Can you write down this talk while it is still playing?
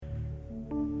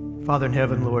Father in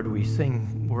heaven, Lord, we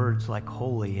sing words like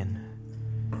holy, and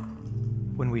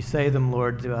when we say them,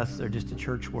 Lord, to us, they're just a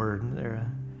church word. They're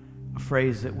a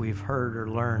phrase that we've heard or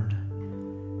learned.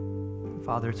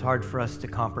 Father, it's hard for us to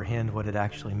comprehend what it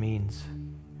actually means,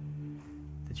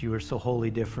 that you are so wholly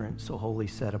different, so wholly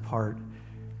set apart,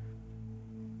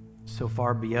 so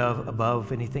far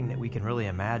above anything that we can really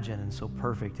imagine, and so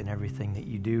perfect in everything that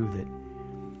you do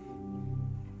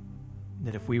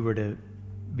that if we were to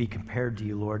be compared to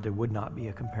you, Lord, there would not be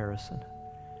a comparison.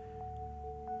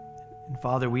 And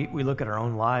Father, we look at our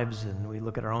own lives and we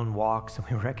look at our own walks and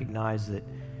we recognize that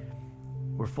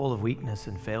we're full of weakness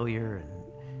and failure, and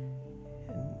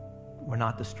we're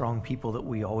not the strong people that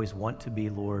we always want to be,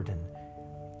 Lord, and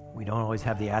we don't always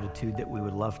have the attitude that we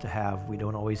would love to have. We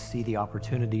don't always see the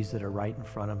opportunities that are right in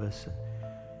front of us.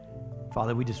 And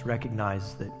Father, we just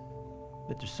recognize that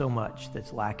there's so much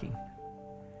that's lacking.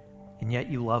 And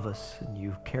yet you love us and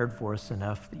you cared for us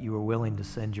enough that you were willing to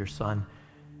send your Son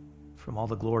from all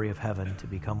the glory of heaven to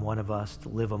become one of us, to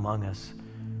live among us,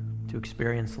 to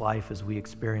experience life as we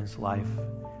experience life,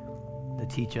 to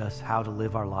teach us how to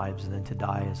live our lives and then to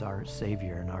die as our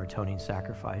Savior and our atoning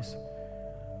sacrifice.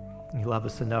 You love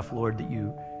us enough, Lord, that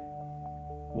you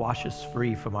wash us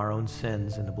free from our own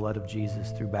sins in the blood of Jesus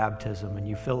through baptism, and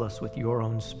you fill us with your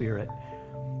own Spirit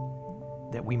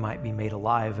that we might be made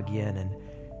alive again and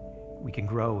we can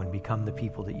grow and become the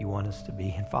people that you want us to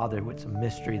be. And Father, it's a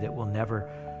mystery that we'll never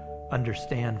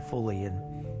understand fully,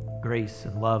 and grace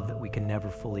and love that we can never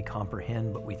fully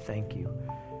comprehend, but we thank you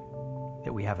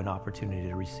that we have an opportunity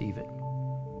to receive it.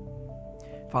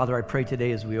 Father, I pray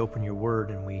today as we open your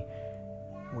word and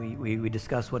we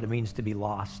discuss what it means to be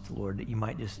lost, Lord, that you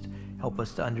might just help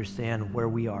us to understand where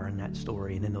we are in that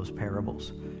story and in those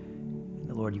parables.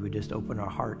 And Lord, you would just open our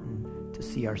heart and to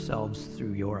see ourselves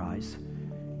through your eyes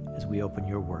as we open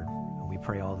your word. And we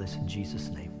pray all this in Jesus'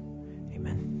 name.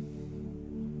 Amen.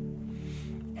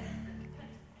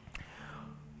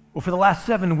 Well, for the last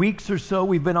 7 weeks or so,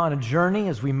 we've been on a journey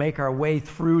as we make our way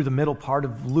through the middle part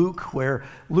of Luke, where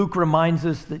Luke reminds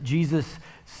us that Jesus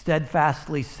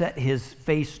steadfastly set his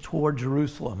face toward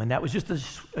Jerusalem. And that was just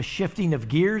a shifting of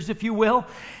gears, if you will.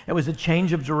 It was a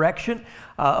change of direction.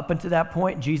 Up until that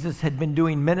point, Jesus had been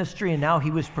doing ministry, and now he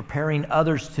was preparing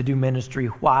others to do ministry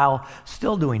while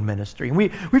still doing ministry. And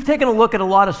we've taken a look at a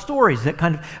lot of stories that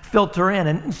kind of filter in.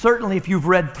 And certainly if you've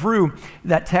read through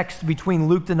that text between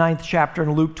Luke the 9th chapter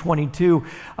and Luke 22,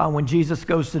 when Jesus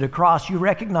goes to the cross, you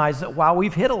recognize that while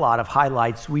we've hit a lot of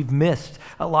highlights, we've missed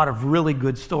a lot of really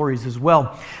good stories as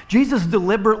well. Jesus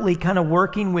deliberately kind of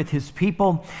working with his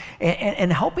people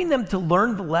and helping them to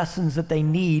learn the lessons that they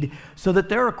need so that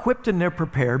they're equipped and they're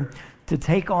prepared to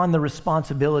take on the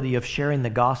responsibility of sharing the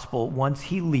gospel once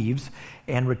he leaves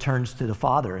and returns to the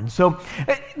Father. And so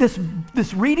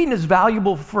this reading is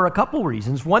valuable for a couple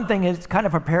reasons. One thing is it kind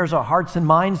of prepares our hearts and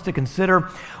minds to consider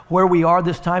where we are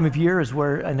this time of year, as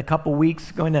we're in a couple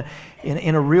weeks going to,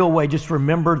 in a real way, just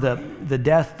remember the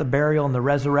death, the burial, and the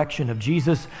resurrection of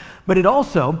Jesus. But it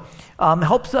also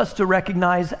helps us to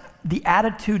recognize the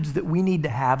attitudes that we need to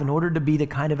have in order to be the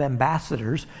kind of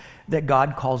ambassadors that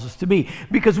God calls us to be.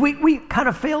 Because we kind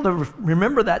of fail to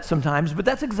remember that sometimes, but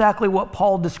that's exactly what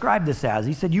Paul described this as.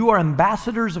 He said, you are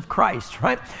ambassadors of Christ,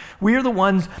 right? We are the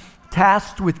ones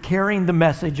tasked with carrying the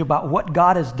message about what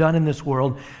God has done in this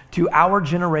world to our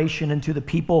generation and to the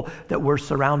people that we're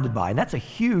surrounded by. And that's a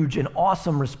huge and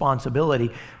awesome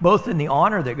responsibility, both in the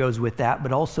honor that goes with that,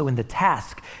 but also in the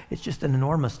task. It's just an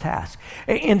enormous task.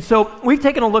 And so we've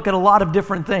taken a look at a lot of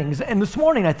different things. And this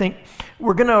morning, I think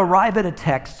we're going to arrive at a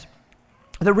text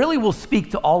that really will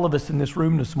speak to all of us in this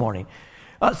room this morning.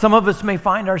 Some of us may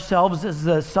find ourselves as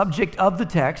the subject of the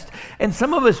text, and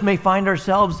some of us may find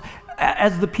ourselves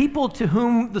as the people to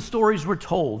whom the stories were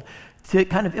told to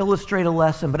kind of illustrate a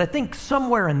lesson. But I think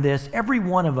somewhere in this, every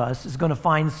one of us is going to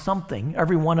find something.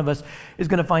 Every one of us is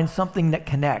going to find something that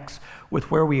connects with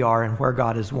where we are and where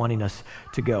God is wanting us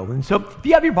to go. And so if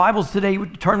you have your Bibles today,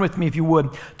 turn with me, if you would,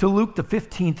 to Luke, the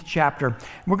 15th chapter.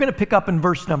 We're going to pick up in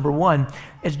verse number 1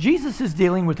 as Jesus is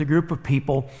dealing with a group of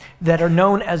people that are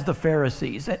known as the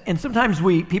Pharisees. And sometimes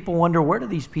people wonder, where do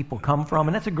these people come from?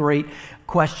 And that's a great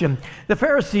question. The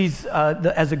Pharisees,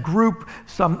 as a group,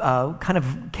 kind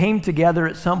of came together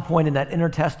at some point in that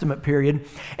intertestament period.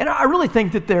 And I really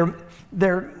think that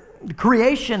their the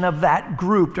creation of that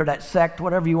group or that sect,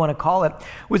 whatever you want to call it,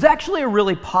 was actually a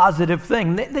really positive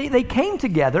thing. They came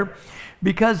together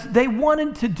because they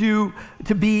wanted to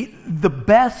be the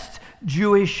best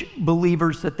Jewish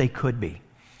believers that they could be.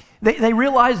 They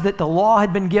realized that the law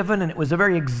had been given, and it was a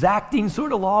very exacting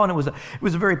sort of law, and it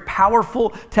was a very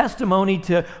powerful testimony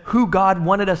to who God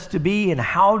wanted us to be, and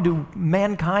how do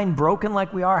mankind, broken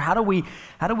like we are, how do we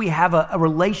have a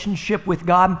relationship with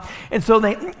God? And so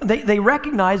they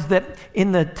recognized that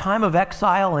in the time of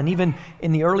exile, and even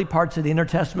in the early parts of the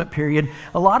Intertestament period,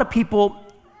 a lot of people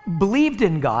believed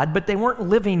in God, but they weren't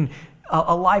living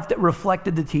a life that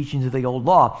reflected the teachings of the old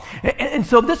law. And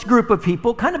so this group of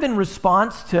people, kind of in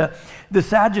response to the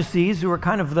Sadducees, who were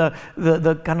kind of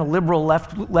the kind of liberal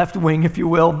left wing, if you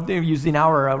will, using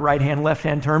our right hand, left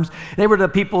hand terms, they were the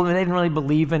people that they didn't really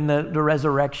believe in the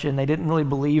resurrection. They didn't really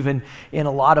believe in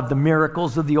a lot of the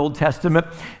miracles of the Old Testament.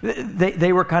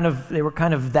 They were kind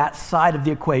of that side of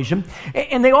the equation.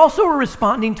 And they also were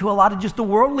responding to a lot of just the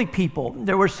worldly people.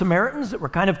 There were Samaritans that were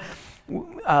kind of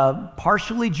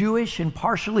partially Jewish and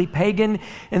partially pagan,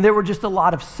 and there were just a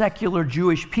lot of secular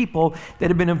Jewish people that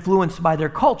had been influenced by their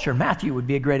culture. Matthew would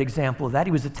be a great example of that.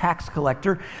 He was a tax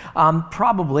collector,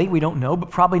 probably, we don't know, but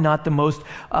probably not the most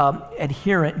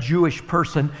adherent Jewish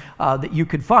person that you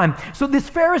could find. So this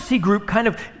Pharisee group kind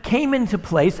of came into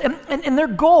place, and their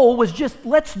goal was just,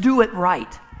 let's do it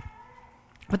right.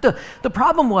 But the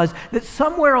problem was that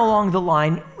somewhere along the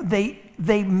line,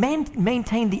 they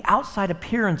maintained the outside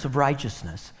appearance of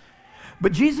righteousness.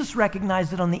 But Jesus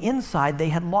recognized that on the inside, they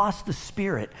had lost the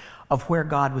spirit of where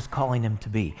God was calling them to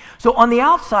be. So on the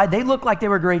outside, they looked like they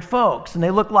were great folks, and they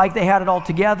looked like they had it all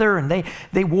together, and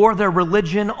they wore their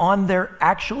religion on their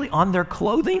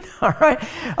clothing, all right?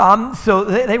 So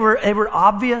they were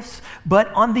obvious, but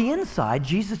on the inside,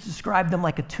 Jesus described them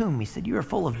like a tomb. He said, "You are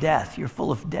full of death. You're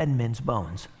full of dead men's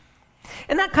bones."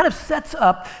 And that kind of sets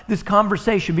up this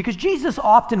conversation, because Jesus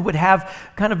often would have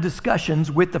kind of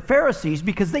discussions with the Pharisees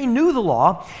because they knew the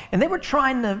law and they were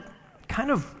trying to kind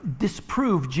of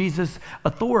disprove Jesus'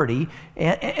 authority.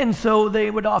 And so they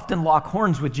would often lock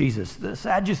horns with Jesus. The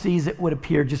Sadducees, it would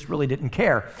appear, just really didn't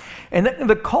care. And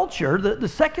the culture, the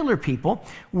secular people,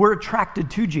 were attracted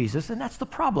to Jesus, and that's the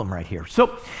problem right here.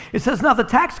 So it says, "Now the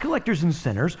tax collectors and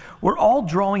sinners were all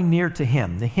drawing near to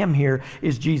him." The him here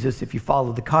is Jesus, if you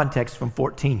follow the context from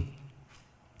 14.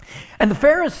 "And the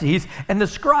Pharisees and the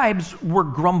scribes were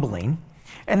grumbling,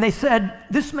 and they said,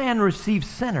 'This man receives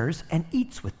sinners and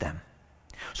eats with them.'"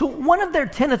 So one of their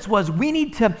tenets was, we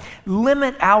need to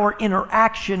limit our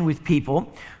interaction with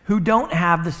people who don't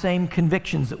have the same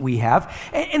convictions that we have.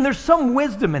 And there's some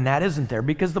wisdom in that, isn't there?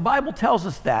 Because the Bible tells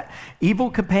us that evil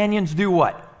companions do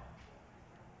what?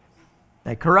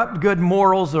 They corrupt good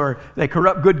morals, or they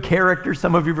corrupt good character,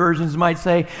 some of your versions might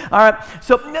say. All right,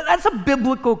 so that's a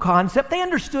biblical concept. They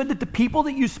understood that the people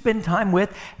that you spend time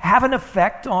with have an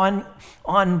effect on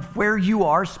where you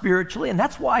are spiritually, and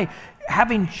that's why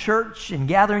having church and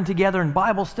gathering together in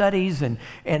Bible studies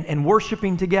and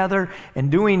worshiping together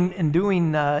and doing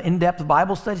in-depth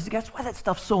Bible studies, that's why that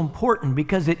stuff's so important,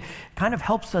 because it kind of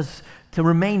helps us to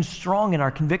remain strong in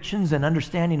our convictions and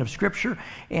understanding of Scripture.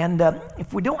 And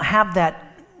if we don't have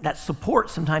that support,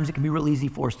 sometimes it can be real easy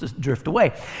for us to drift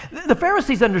away. The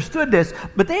Pharisees understood this,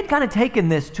 but they had kind of taken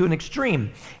this to an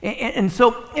extreme. And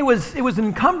so it was an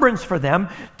encumbrance for them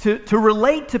to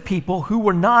relate to people who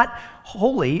were not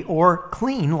holy or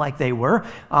clean like they were.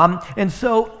 And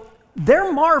so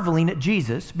they're marveling at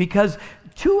Jesus because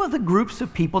two of the groups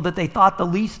of people that they thought the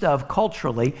least of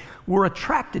culturally were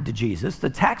attracted to Jesus, the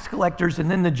tax collectors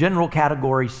and then the general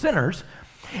category sinners.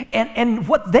 And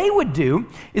what they would do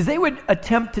is they would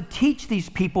attempt to teach these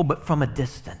people, but from a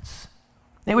distance.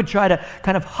 They would try to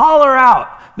kind of holler out,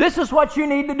 "This is what you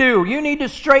need to do. You need to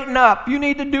straighten up. You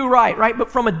need to do right?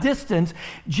 But from a distance,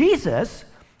 Jesus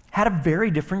had a very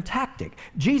different tactic.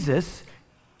 Jesus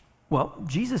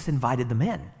invited them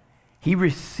in. He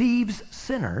receives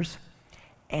sinners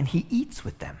and he eats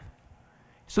with them.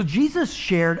 So Jesus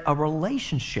shared a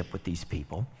relationship with these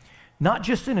people, not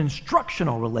just an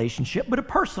instructional relationship, but a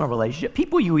personal relationship.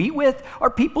 People you eat with are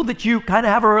people that you kind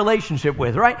of have a relationship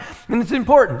with, right? And it's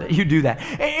important that you do that.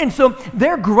 And so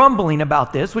they're grumbling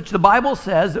about this, which the Bible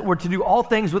says that we're to do all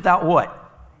things without what?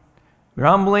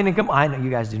 Grumbling and I know you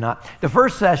guys do not. The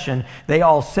first session, they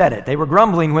all said it. They were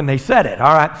grumbling when they said it,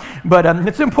 all right? But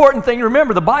it's an important thing to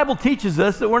remember. The Bible teaches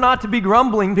us that we're not to be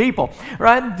grumbling people,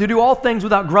 right? To do all things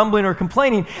without grumbling or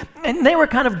complaining. And they were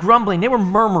kind of grumbling. They were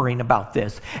murmuring about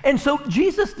this. And so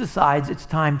Jesus decides it's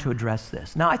time to address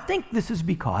this. Now, I think this is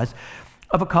because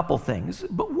of a couple things.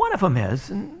 But one of them is,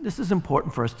 and this is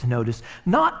important for us to notice,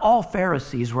 not all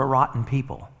Pharisees were rotten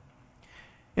people.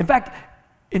 In fact,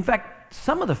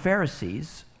 some of the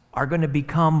Pharisees are going to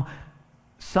become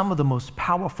some of the most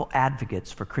powerful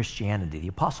advocates for Christianity. The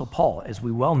Apostle Paul, as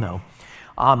we well know,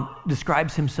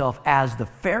 describes himself as the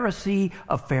Pharisee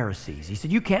of Pharisees. He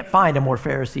said, you can't find a more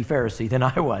Pharisee than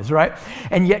I was, right?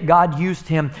 And yet God used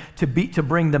him to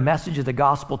bring the message of the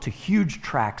gospel to huge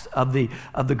tracts of the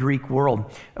Greek world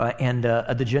and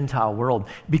the Gentile world,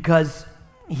 because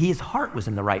his heart was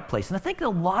in the right place. And I think a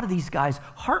lot of these guys'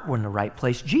 heart were in the right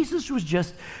place. Jesus was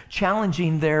just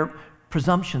challenging their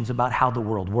presumptions about how the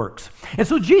world works. And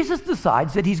so Jesus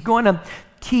decides that he's going to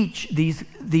teach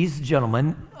these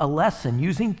gentlemen a lesson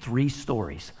using 3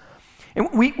 stories. And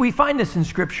we find this in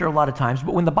Scripture a lot of times,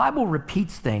 but when the Bible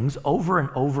repeats things over and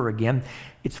over again,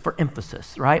 it's for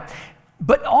emphasis, right?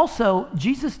 But also,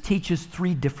 Jesus teaches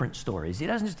 3 different stories. He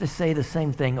doesn't just say the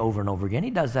same thing over and over again.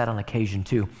 He does that on occasion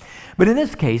too. But in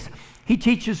this case, he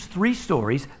teaches 3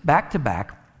 stories back to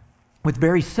back with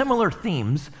very similar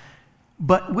themes,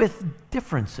 but with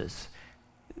differences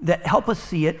that help us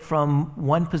see it from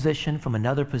one position, from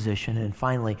another position, and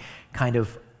finally kind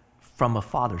of from a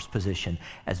father's position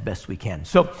as best we can.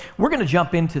 So we're going to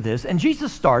jump into this, and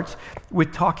Jesus starts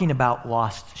with talking about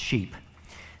lost sheep.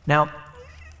 Now,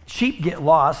 sheep get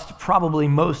lost probably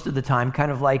most of the time,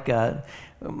 kind of like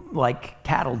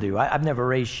cattle do. I've never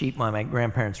raised sheep. My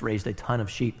grandparents raised a ton of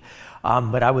sheep,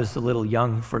 but I was a little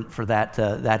young for that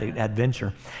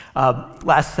adventure.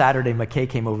 Last Saturday, McKay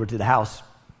came over to the house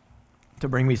to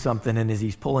bring me something, and as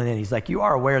he's pulling in, he's like, you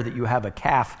are aware that you have a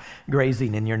calf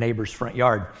grazing in your neighbor's front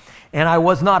yard. And I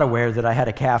was not aware that I had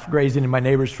a calf grazing in my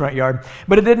neighbor's front yard,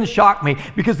 but it didn't shock me,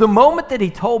 because the moment that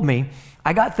he told me,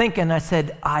 I got thinking. I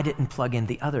said, I didn't plug in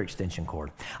the other extension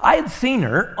cord. I had seen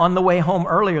her on the way home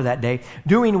earlier that day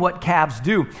doing what calves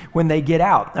do when they get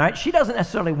out. All right, she doesn't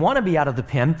necessarily want to be out of the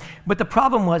pen, but the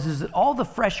problem is that all the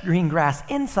fresh green grass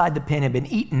inside the pen had been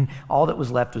eaten. All that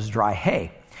was left was dry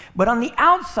hay. But on the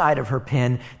outside of her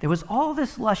pen, there was all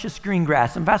this luscious green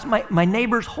grass. In fact, my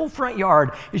neighbor's whole front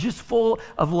yard is just full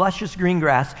of luscious green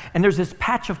grass, and there's this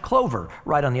patch of clover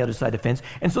right on the other side of the fence.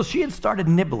 And so she had started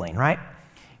nibbling, right?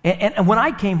 And when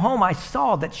I came home, I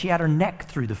saw that she had her neck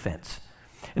through the fence.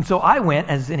 And so I went,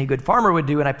 as any good farmer would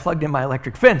do, and I plugged in my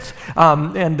electric fence.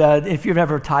 If you've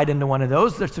ever tied into one of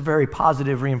those, that's a very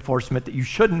positive reinforcement that you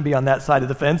shouldn't be on that side of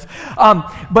the fence.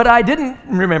 But I didn't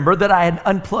remember that I had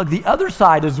unplugged the other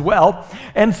side as well.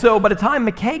 And so by the time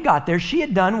McKay got there, she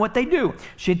had done what they do.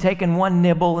 She had taken one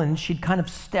nibble, and she'd kind of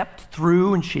stepped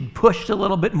through, and she'd pushed a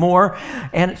little bit more,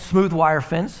 and it's smooth wire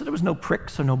fence, so there was no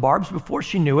pricks or no barbs. Before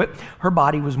she knew it, her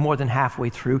body was more than halfway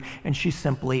through, and she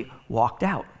simply walked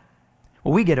out.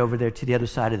 Well, we get over there to the other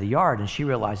side of the yard, and she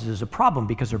realizes there's a problem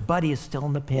because her buddy is still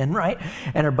in the pen, right?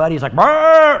 And her buddy's like,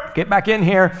 get back in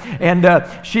here. And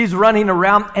she's running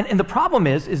around. And the problem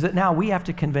is that now we have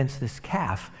to convince this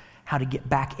calf how to get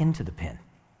back into the pen.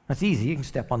 That's easy. You can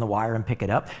step on the wire and pick it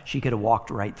up. She could have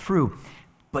walked right through.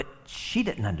 But she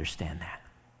didn't understand that.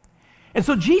 And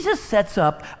so Jesus sets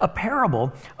up a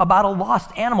parable about a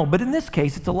lost animal. But in this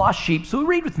case, it's a lost sheep. So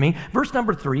read with me, verse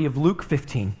number 3 of Luke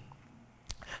 15.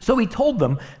 So he told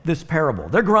them this parable.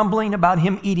 They're grumbling about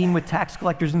him eating with tax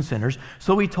collectors and sinners.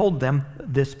 So he told them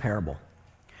this parable.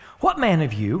 What man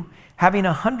of you, having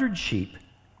 100 sheep,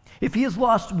 if he has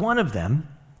lost one of them,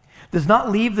 does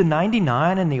not leave the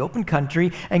 99 in the open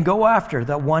country and go after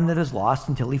the one that is lost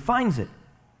until he finds it?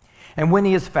 And when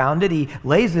he has found it, he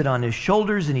lays it on his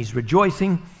shoulders and he's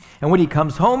rejoicing. And when he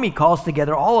comes home, he calls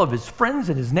together all of his friends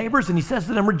and his neighbors, and he says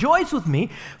to them, rejoice with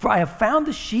me, for I have found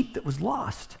the sheep that was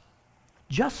lost.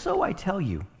 Just so I tell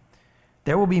you,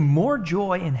 there will be more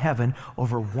joy in heaven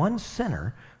over one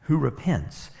sinner who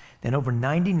repents than over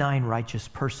 99 righteous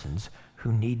persons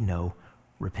who need no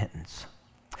repentance.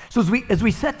 So as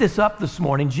we set this up this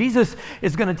morning, Jesus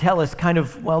is going to tell us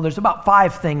there's about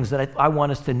 5 things that I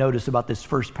want us to notice about this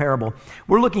first parable.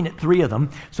 We're looking at 3 of them,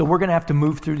 so we're going to have to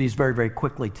move through these very, very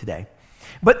quickly today.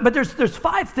 But there's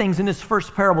 5 things in this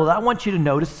first parable that I want you to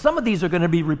notice. Some of these are going to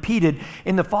be repeated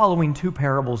in the following 2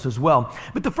 parables as well.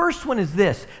 But the first one is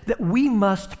this, that we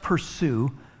must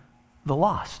pursue the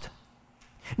lost.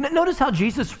 Notice how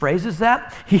Jesus phrases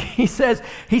that. He says,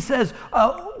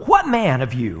 what man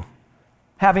of you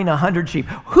having 100 sheep?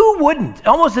 Who wouldn't?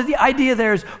 Almost the idea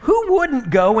there is, who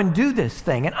wouldn't go and do this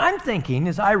thing? And I'm thinking,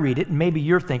 as I read it, and maybe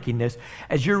you're thinking this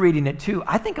as you're reading it too,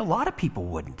 I think a lot of people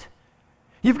wouldn't.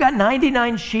 You've got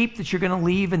 99 sheep that you're going to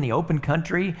leave in the open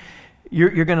country.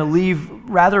 You're going to leave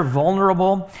rather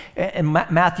vulnerable. And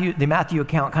the Matthew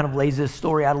account kind of lays this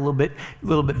story out a little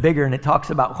bit bigger, and it talks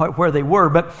about where they were.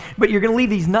 But you're going to leave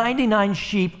these 99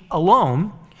 sheep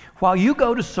alone while you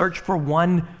go to search for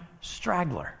one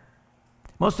straggler.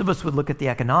 Most of us would look at the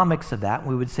economics of that and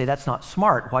we would say that's not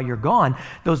smart. While you're gone,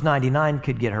 those 99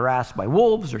 could get harassed by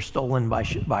wolves or stolen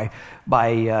by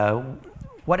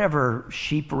whatever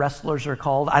sheep wrestlers are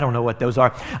called. I don't know what those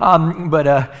are.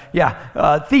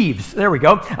 Thieves. There we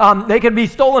go. They could be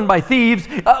stolen by thieves.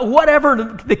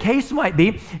 Whatever the case might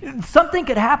be, something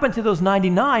could happen to those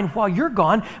 99 while you're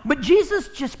gone, but Jesus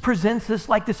just presents this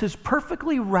like this is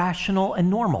perfectly rational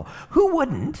and normal. Who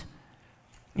wouldn't,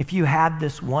 if you had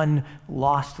this one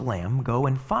lost lamb, go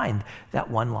and find that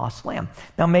one lost lamb?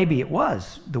 Now, maybe it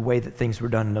was the way that things were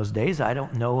done in those days. I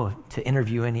don't know to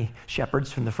interview any shepherds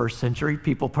from the first century.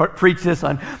 People preach this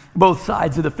on both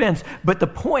sides of the fence. But the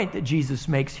point that Jesus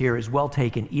makes here is well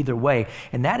taken either way,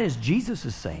 and that is Jesus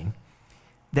is saying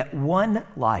that one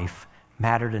life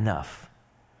mattered enough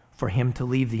for him to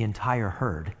leave the entire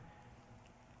herd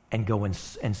and go and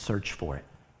search for it.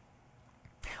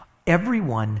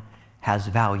 Everyone has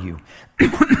value.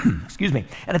 Excuse me.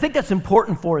 And I think that's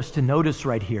important for us to notice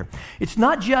right here. It's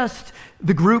not just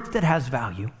the group that has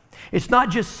value. It's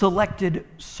not just selected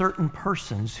certain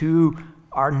persons who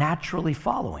are naturally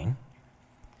following,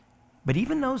 but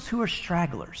even those who are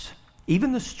stragglers,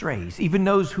 even the strays, even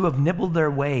those who have nibbled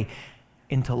their way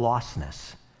into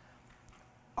lostness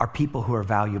are people who are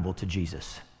valuable to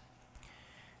Jesus.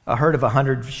 A herd of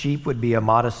 100 sheep would be a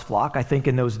modest flock, I think,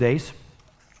 in those days.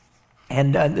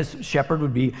 And this shepherd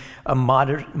would be a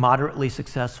moderately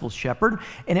successful shepherd,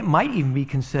 and it might even be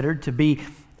considered to be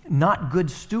not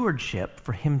good stewardship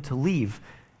for him to leave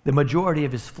the majority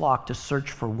of his flock to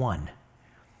search for one.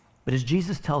 But as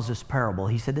Jesus tells this parable,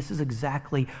 he said this is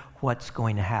exactly what's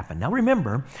going to happen. Now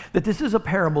remember that this is a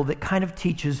parable that kind of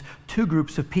teaches two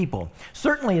groups of people.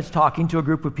 Certainly it's talking to a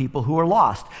group of people who are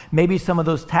lost. Maybe some of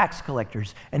those tax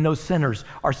collectors and those sinners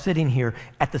are sitting here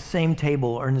at the same table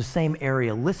or in the same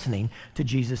area listening to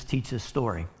Jesus teach this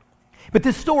story. But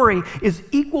this story is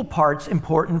equal parts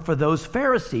important for those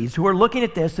Pharisees who are looking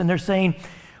at this and they're saying,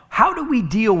 how do we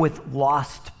deal with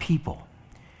lost people?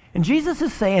 And Jesus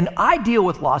is saying, I deal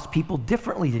with lost people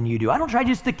differently than you do. I don't try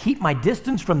just to keep my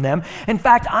distance from them. In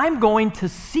fact, I'm going to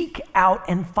seek out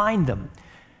and find them.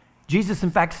 Jesus,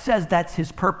 in fact, says that's his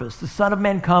purpose. The Son of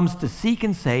Man comes to seek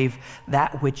and save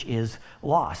that which is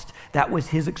lost. That was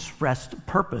his expressed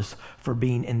purpose for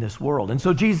being in this world. And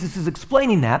so Jesus is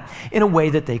explaining that in a way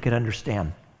that they could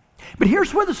understand. But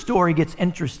here's where the story gets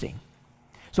interesting.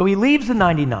 So he leaves the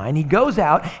 99, he goes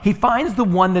out, he finds the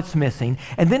one that's missing,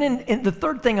 and then in the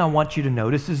third thing I want you to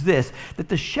notice is this, that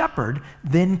the shepherd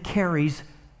then carries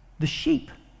the sheep.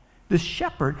 The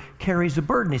shepherd carries a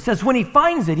burden. He says when he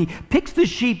finds it, he picks the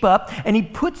sheep up and he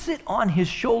puts it on his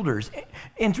shoulders.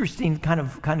 Interesting kind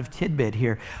of tidbit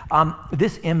here.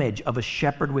 This image of a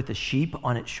shepherd with a sheep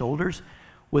on its shoulders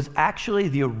was actually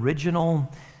the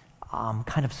original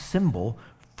kind of symbol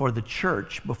for the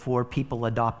church before people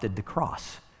adopted the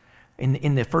cross.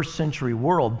 In the first century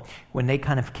world, when they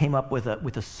kind of came up with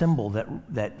a symbol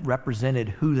that represented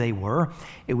who they were,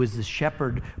 it was the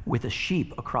shepherd with a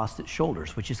sheep across its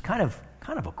shoulders, which is kind of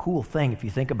a cool thing if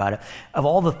you think about it. Of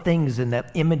all the things and the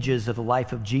images of the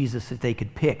life of Jesus that they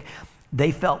could pick,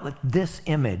 they felt that this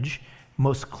image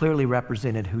most clearly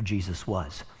represented who Jesus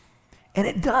was. And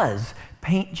it does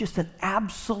paint just an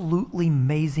absolutely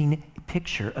amazing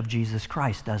picture of Jesus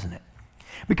Christ, doesn't it?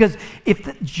 Because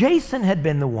if Jason had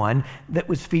been the one that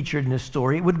was featured in this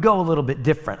story, it would go a little bit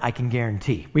different, I can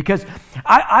guarantee. Because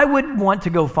I would want to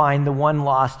go find the one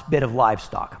lost bit of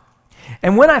livestock.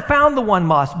 And when I found the one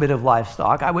lost bit of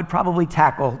livestock, I would probably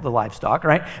tackle the livestock,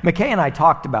 right? McKay and I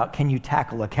talked about, can you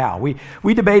tackle a cow?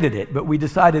 We debated it, but we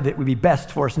decided it would be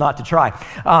best for us not to try.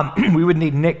 We would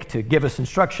need Nick to give us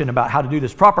instruction about how to do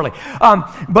this properly.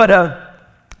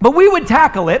 But we would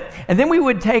tackle it, and then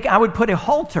I would put a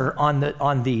halter on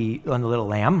the little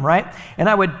lamb, right? And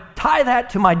I would tie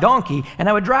that to my donkey, and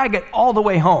I would drag it all the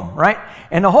way home, right?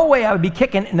 And the whole way I would be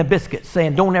kicking in the biscuits,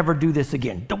 saying, don't ever do this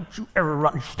again. Don't you ever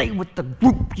run. Stay with the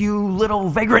group, you little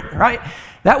vagrant, right?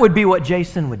 That would be what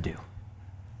Jason would do.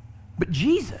 But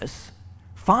Jesus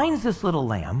finds this little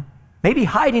lamb, maybe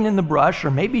hiding in the brush or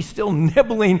maybe still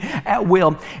nibbling at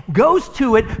will, goes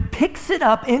to it, picks it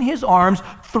up in his arms,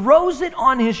 throws it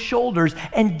on his shoulders,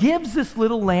 and gives this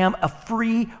little lamb a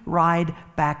free ride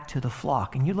back to the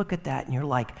flock. And you look at that and you're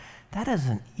like, that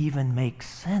doesn't even make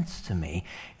sense to me.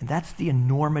 And that's the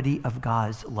enormity of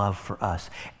God's love for us.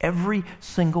 Every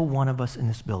single one of us in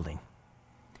this building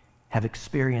have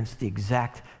experienced the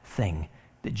exact thing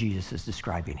that Jesus is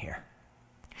describing here.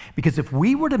 Because if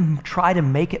we were to try to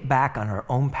make it back on our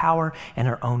own power and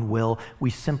our own will, we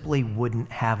simply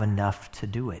wouldn't have enough to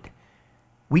do it.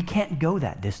 We can't go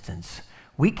that distance.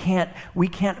 We can't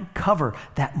cover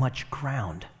that much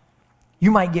ground. You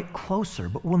might get closer,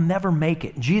 but we'll never make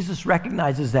it. Jesus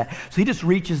recognizes that. So he just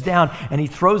reaches down and he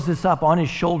throws this up on his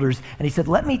shoulders and he said,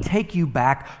 let me take you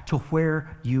back to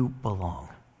where you belong.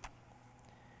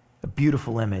 A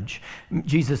beautiful image.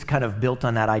 Jesus kind of built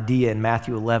on that idea in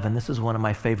Matthew 11. This is one of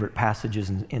my favorite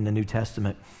passages in the New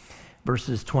Testament,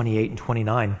 verses 28 and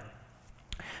 29.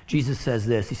 Jesus says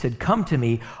this. He said, come to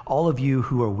me, all of you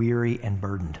who are weary and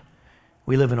burdened.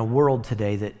 We live in a world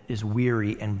today that is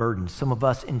weary and burdened. Some of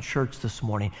us in church this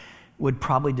morning would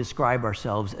probably describe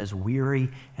ourselves as weary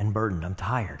and burdened. I'm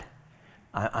tired.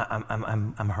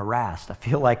 I'm harassed. I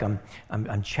feel like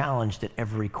I'm challenged at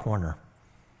every corner.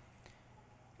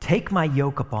 Take my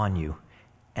yoke upon you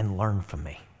and learn from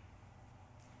me.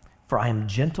 For I am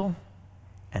gentle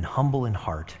and humble in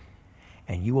heart,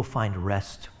 and you will find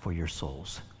rest for your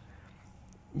souls.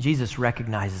 Jesus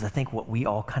recognizes, I think, what we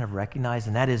all kind of recognize,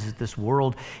 and that is that this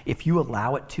world, if you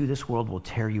allow it to, this world will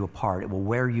tear you apart. It will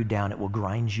wear you down. It will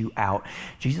grind you out.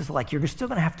 Jesus is like, you're still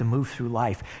going to have to move through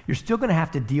life. You're still going to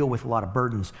have to deal with a lot of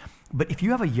burdens. But if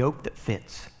you have a yoke that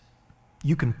fits,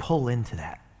 you can pull into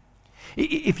that.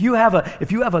 If you have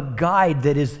a guide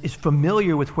that is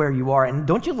familiar with where you are, and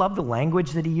don't you love the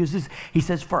language that he uses? He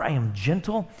says, for I am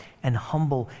gentle and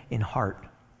humble in heart.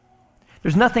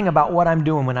 There's nothing about what I'm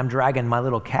doing when I'm dragging my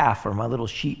little calf or my little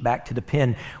sheep back to the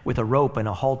pen with a rope and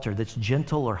a halter that's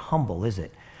gentle or humble, is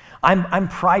it? I'm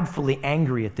pridefully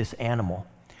angry at this animal.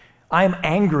 I'm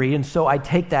angry, and so I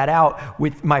take that out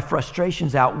with my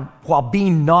frustrations out while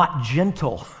being not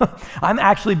gentle. I'm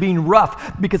actually being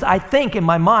rough because I think in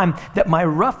my mind that my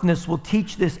roughness will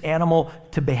teach this animal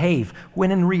to behave,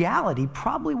 when in reality,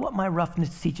 probably what my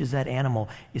roughness teaches that animal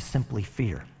is simply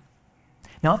fear.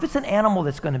 Now, if it's an animal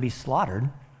that's going to be slaughtered,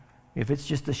 if it's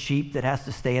just a sheep that has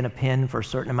to stay in a pen for a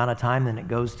certain amount of time, then it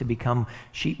goes to become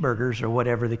sheep burgers or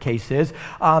whatever the case is,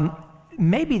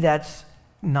 maybe that's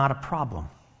not a problem.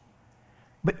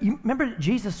 But you remember,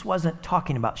 Jesus wasn't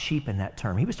talking about sheep in that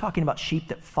term. He was talking about sheep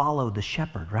that follow the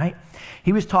shepherd, right?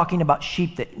 He was talking about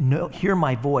sheep that hear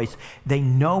my voice. They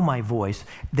know my voice.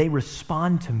 They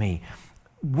respond to me.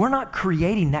 We're not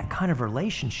creating that kind of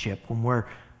relationship when we're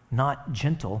not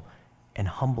gentle and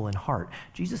humble in heart.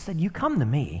 Jesus said, you come to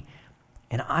me,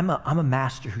 and I'm a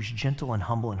master who's gentle and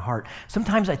humble in heart.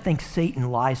 Sometimes I think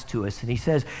Satan lies to us, and he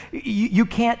says, you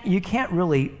can't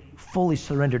really fully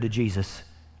surrender to Jesus.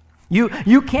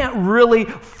 You can't really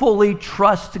fully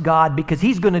trust God because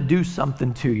he's going to do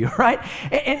something to you, right?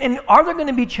 And are there going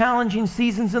to be challenging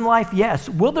seasons in life? Yes.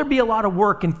 Will there be a lot of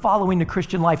work in following the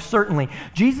Christian life? Certainly.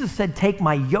 Jesus said, take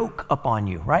my yoke upon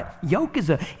you, right? Yoke is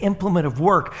an implement of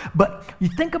work. But you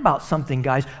think about something,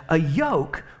 guys. A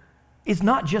yoke is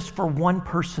not just for one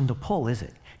person to pull, is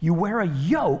it? You wear a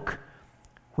yoke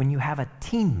when you have a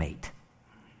teammate.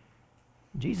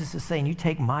 Jesus is saying, you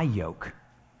take my yoke.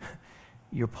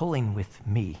 You're pulling with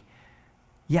me.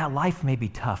 Yeah, life may be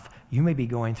tough. You may be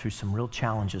going through some real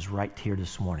challenges right here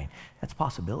this morning. That's a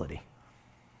possibility.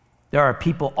 There are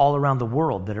people all around the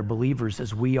world that are believers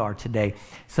as we are today.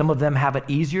 Some of them have it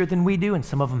easier than we do, and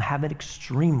some of them have it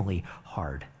extremely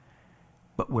hard.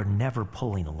 But we're never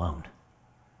pulling alone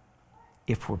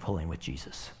if we're pulling with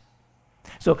Jesus.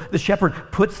 So the shepherd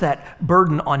puts that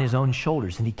burden on his own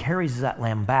shoulders, and he carries that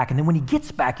lamb back. And then when he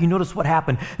gets back, you notice what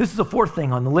happened. This is the fourth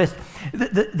thing on the list.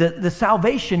 The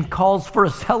salvation calls for a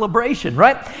celebration,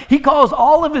 right? He calls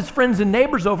all of his friends and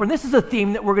neighbors over, and this is a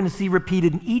theme that we're going to see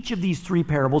repeated in each of these three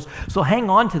parables, so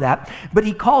hang on to that. But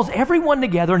he calls everyone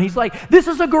together, and he's like, this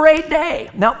is a great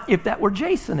day. Now, if that were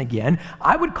Jason again,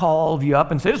 I would call all of you up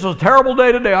and say, this is a terrible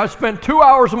day today. I spent 2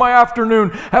 hours of my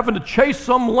afternoon having to chase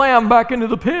some lamb back into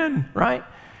the pen, right?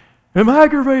 I'm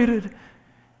aggravated.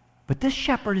 But this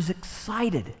shepherd is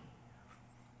excited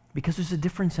because there's a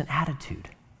difference in attitude.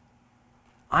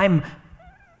 I'm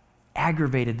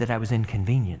aggravated that I was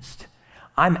inconvenienced.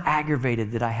 I'm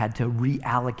aggravated that I had to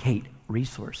reallocate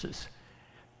resources.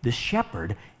 The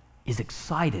shepherd is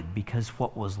excited because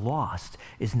what was lost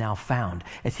is now found.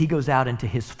 As he goes out into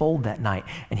his fold that night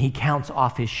and he counts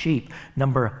off his sheep,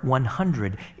 number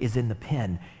 100 is in the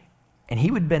pen. And he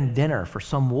would have been dinner for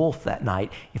some wolf that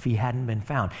night if he hadn't been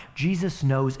found. Jesus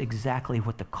knows exactly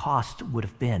what the cost would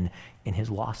have been in his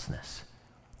lostness.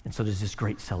 And so there's this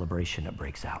great celebration that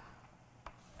breaks out.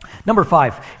 Number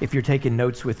 5, if you're taking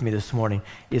notes with me this morning,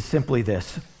 is simply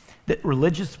this, that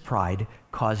religious pride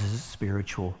causes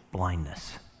spiritual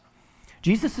blindness.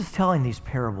 Jesus is telling these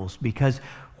parables because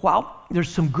while there's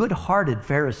some good-hearted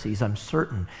Pharisees, I'm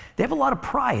certain, they have a lot of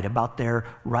pride about their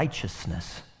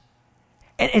righteousness.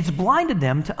 And it's blinded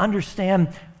them to understand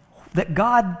that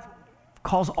God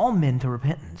calls all men to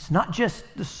repentance, not just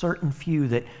the certain few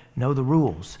that know the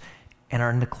rules and are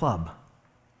in the club.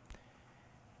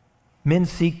 Men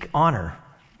seek honor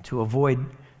to avoid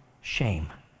shame.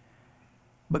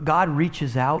 But God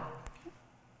reaches out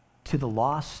to the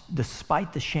lost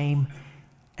despite the shame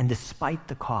and despite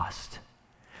the cost.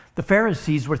 The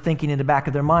Pharisees were thinking in the back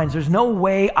of their minds, there's no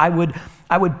way I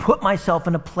would put myself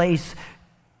in a place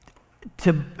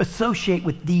to associate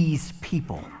with these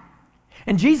people.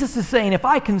 And Jesus is saying, if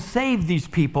I can save these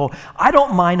people, I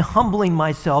don't mind humbling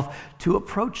myself to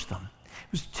approach them.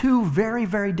 It was two very,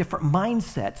 very different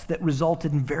mindsets that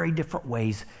resulted in very different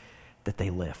ways that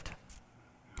they lived.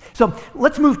 So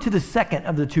let's move to the second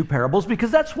of the two parables,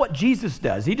 because that's what Jesus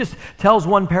does. He just tells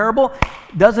one parable,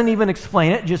 doesn't even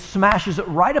explain it, just smashes it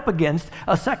right up against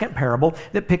a second parable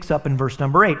that picks up in verse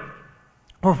number 8.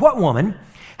 Or what woman,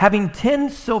 having 10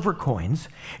 silver coins,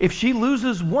 if she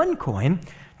loses one coin,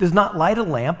 does not light a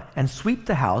lamp and sweep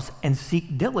the house and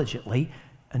seek diligently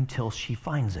until she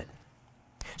finds it?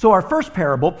 So our first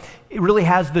parable, it really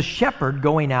has the shepherd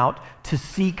going out to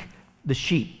seek the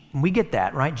sheep. And we get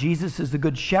that, right? Jesus is the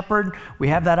good shepherd. We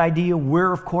have that idea.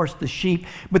 We're, of course, the sheep.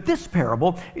 But this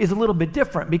parable is a little bit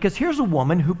different, because here's a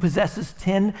woman who possesses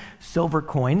 10 silver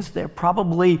coins. They're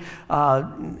probably,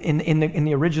 in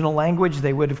the original language,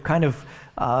 they would have kind of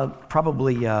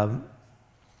probably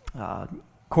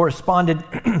corresponded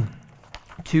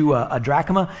to a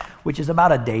drachma, which is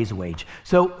about a day's wage.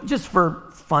 So just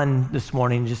for fun this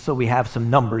morning, just so we have some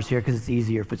numbers here, because it's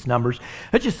easier if it's numbers,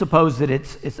 let's just suppose that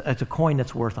it's a coin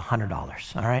that's worth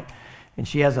 $100, all right? And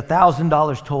she has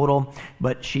 $1,000 total,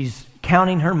 but she's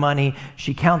counting her money.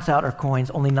 She counts out her coins,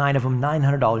 only 9 of them,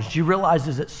 $900. She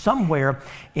realizes that somewhere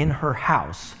in her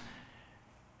house,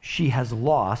 she has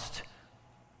lost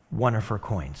one of her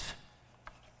coins.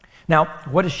 Now,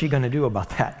 what is she going to do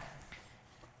about that?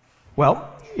 Well,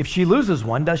 if she loses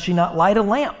one, does she not light a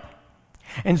lamp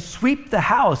and sweep the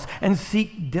house and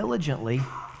seek diligently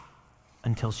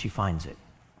until she finds it?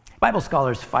 Bible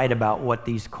scholars fight about what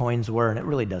these coins were, and it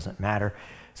really doesn't matter.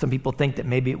 Some people think that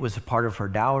maybe it was a part of her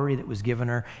dowry that was given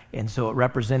her, and so it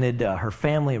represented her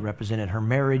family, it represented her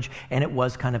marriage, and it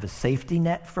was kind of a safety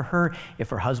net for her. If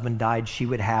her husband died, she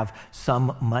would have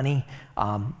some money.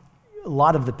 A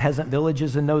lot of the peasant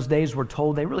villages in those days were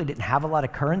told they really didn't have a lot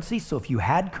of currency. So if you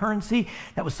had currency,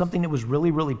 that was something that was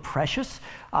really, really precious.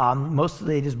 Most of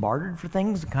they just bartered for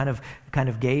things, kind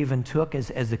of gave and took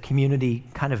as the community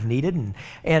kind of needed.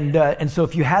 And so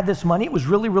if you had this money, it was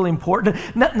really, really important.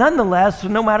 Nonetheless,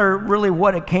 no matter really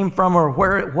what it came from or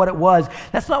what it was,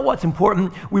 that's not what's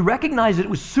important. We recognize that it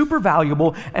was super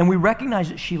valuable, and we recognize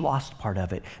that she lost part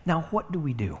of it. Now, what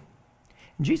do?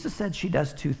 Jesus said she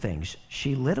does two things.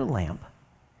 She lit a lamp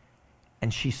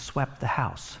and she swept the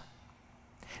house.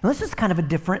 And this is kind of a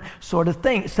different set of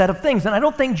things. And I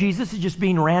don't think Jesus is just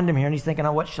being random here and he's thinking,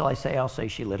 oh, what shall I say? I'll say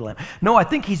she lit a lamp. No, I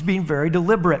think he's being very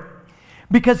deliberate.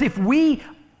 Because if we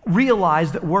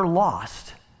realize that we're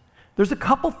lost, there's a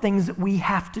couple things that we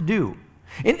have to do.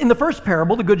 In the first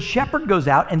parable, the good shepherd goes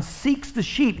out and seeks the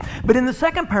sheep. But in the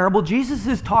second parable, Jesus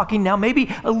is talking now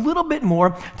maybe a little bit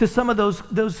more to some of those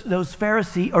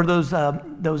Pharisee or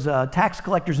those tax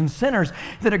collectors and sinners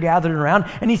that are gathered around.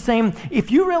 And he's saying,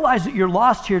 if you realize that you're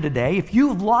lost here today, if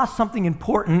you've lost something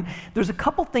important, there's a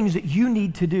couple things that you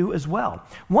need to do as well.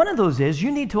 One of those is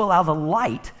you need to allow the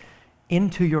light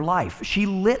into your life. She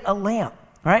lit a lamp.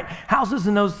 Right? Houses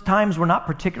in those times were not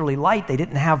particularly light. They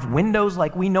didn't have windows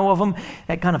like we know of them,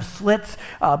 that kind of slits.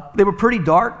 They were pretty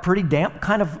dark, pretty dank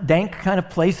kind of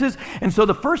places. And so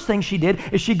the first thing she did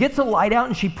is she gets a light out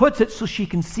and she puts it so she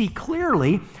can see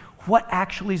clearly what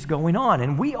actually is going on.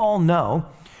 And we all know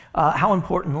how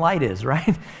important light is,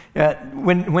 right?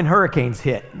 When hurricanes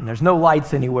hit and there's no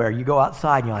lights anywhere, you go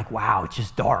outside and you're like, wow, it's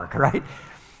just dark, right?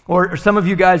 Or some of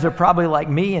you guys are probably like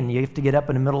me and you have to get up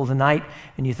in the middle of the night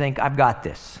and you think, I've got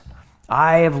this.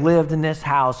 I have lived in this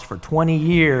house for 20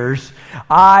 years.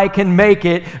 I can make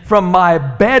it from my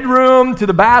bedroom to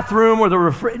the bathroom or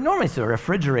normally it's a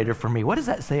refrigerator for me. What does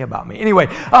that say about me? Anyway,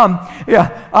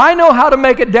 I know how to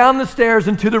make it down the stairs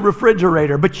and to the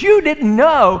refrigerator. But you didn't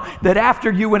know that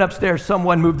after you went upstairs,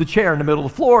 someone moved the chair in the middle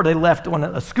of the floor. They left on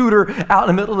a scooter out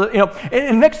in the middle of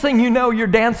and next thing you know, you're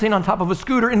dancing on top of a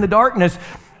scooter in the darkness.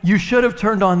 You should have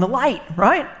turned on the light,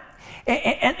 right?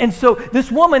 And so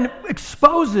this woman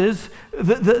exposes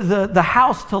the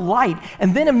house to light,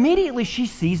 and then immediately she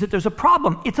sees that there's a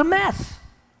problem. It's a mess.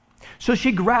 So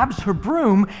she grabs her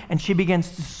broom and she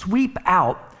begins to sweep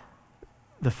out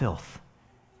the filth.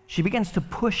 She begins to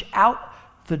push out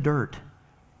the dirt.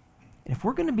 And if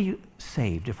we're going to be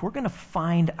saved, if we're going to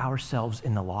find ourselves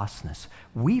in the lostness,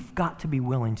 we've got to be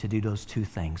willing to do those two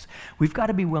things. We've got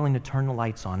to be willing to turn the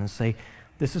lights on and say,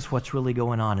 this is what's really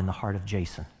going on in the heart of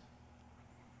Jason.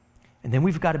 And then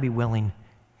we've got to be willing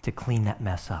to clean that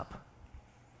mess up.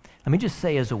 Let me just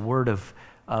say as a word of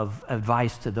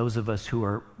advice to those of us who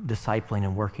are discipling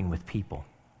and working with people.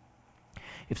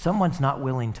 If someone's not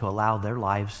willing to allow their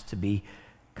lives to be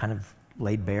kind of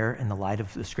laid bare in the light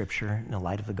of the Scripture, in the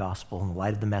light of the gospel, in the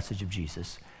light of the message of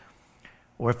Jesus,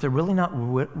 or if they're really not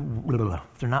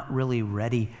really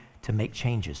ready to make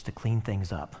changes, to clean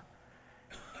things up,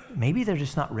 maybe they're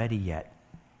just not ready yet.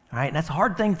 All right, and that's a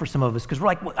hard thing for some of us because we're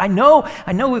like, well, I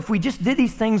know if we just did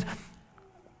these things,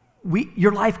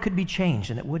 your life could be changed,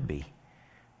 and it would be.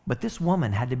 But this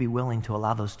woman had to be willing to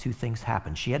allow those two things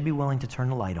happen. She had to be willing to turn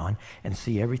the light on and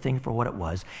see everything for what it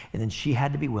was, and then she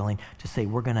had to be willing to say,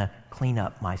 we're going to clean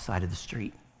up my side of the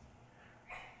street.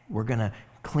 We're going to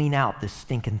clean out this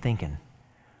stinking thinking.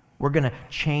 We're going to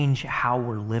change how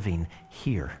we're living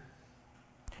here.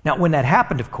 Now, when that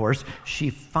happened, of course, she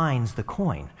finds the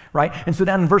coin, right? And so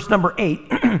down in verse number 8,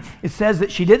 it says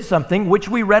that she did something, which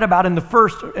we read about in the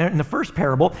first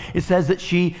parable. It says that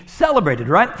she celebrated,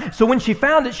 right? So when she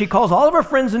found it, she calls all of her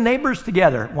friends and neighbors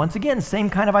together. Once again,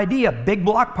 same kind of idea, big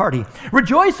block party.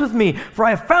 Rejoice with me, for I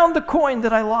have found the coin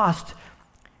that I lost.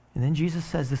 And then Jesus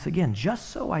says this again, just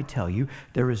so I tell you,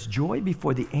 there is joy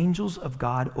before the angels of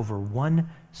God over one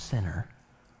sinner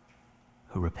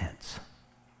who repents.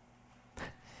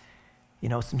 You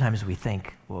know, sometimes we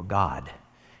think, well, God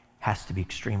has to be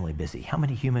extremely busy. How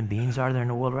many human beings are there in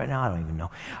the world right now? I don't even know.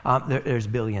 There's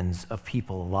billions of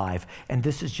people alive, and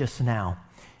this is just now.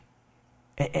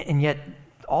 And yet,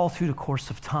 all through the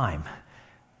course of time,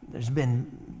 there's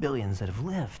been billions that have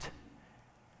lived.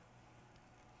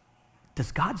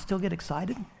 Does God still get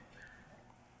excited?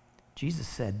 Jesus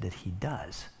said that he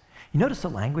does. You notice the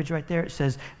language right there? It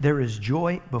says, there is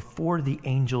joy before the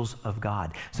angels of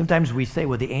God. Sometimes we say,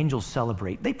 well, the angels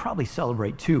celebrate. They probably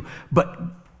celebrate too, but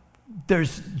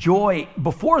there's joy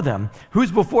before them. Who's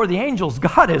before the angels?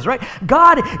 God is, right?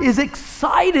 God is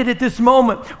excited at this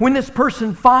moment when this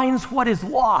person finds what is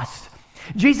lost.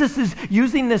 Jesus is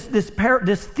using this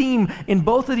theme in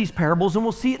both of these parables, and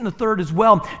we'll see it in the third as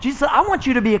well. Jesus said, I want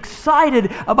you to be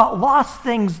excited about lost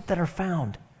things that are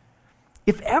found.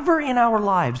 If ever in our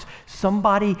lives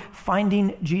somebody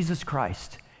finding Jesus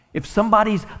Christ, if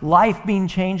somebody's life being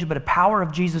changed by the power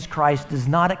of Jesus Christ does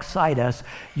not excite us,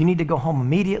 you need to go home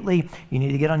immediately, you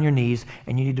need to get on your knees,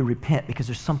 and you need to repent because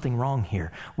there's something wrong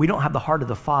here. We don't have the heart of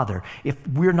the Father if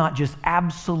we're not just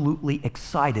absolutely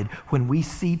excited when we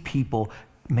see people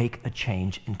make a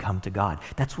change and come to God.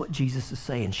 That's what Jesus is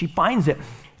saying. She finds it.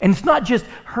 And it's not just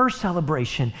her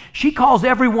celebration. She calls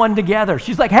everyone together.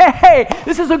 She's like, hey,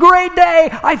 this is a great day.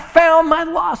 I found my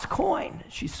lost coin.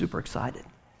 She's super excited.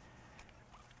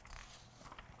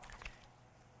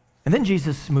 And then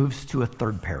Jesus moves to a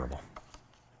third parable.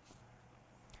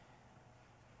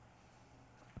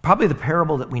 Probably the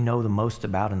parable that we know the most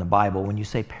about in the Bible. When you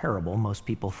say parable, most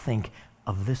people think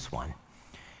of this one.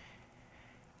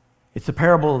 It's the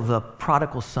parable of the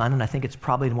prodigal son, and I think it's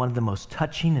probably one of the most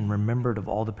touching and remembered of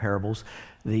all the parables.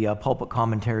 The pulpit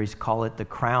commentaries call it the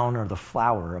crown or the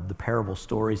flower of the parable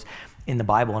stories in the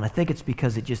Bible, and I think it's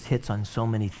because it just hits on so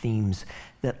many themes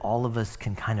that all of us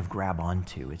can kind of grab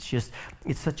onto.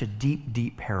 It's such a deep,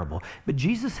 deep parable. But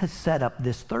Jesus has set up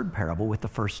this third parable with the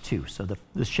first two. So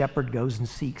the shepherd goes and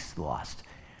seeks the lost.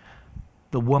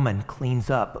 The woman cleans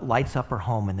up, lights up her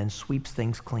home, and then sweeps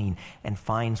things clean and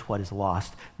finds what is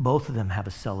lost. Both of them have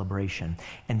a celebration.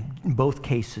 And in both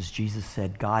cases, Jesus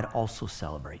said, God also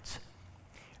celebrates.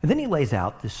 And then he lays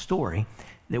out this story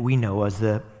that we know as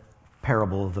the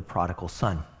parable of the prodigal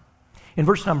son. In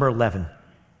verse number 11,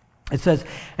 it says,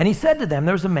 and he said to them,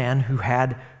 there was a man who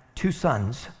had 2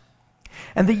 sons.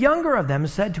 And the younger of them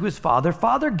said to his father,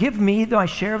 Father, give me my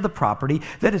share of the property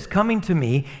that is coming to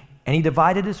me. And he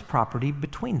divided his property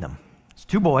between them. It's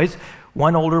 2 boys,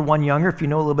 one older, one younger. If you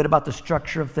know a little bit about the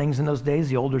structure of things in those days,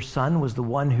 the older son was the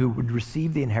one who would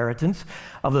receive the inheritance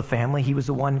of the family. He was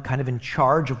the one kind of in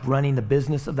charge of running the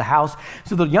business of the house.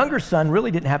 So the younger son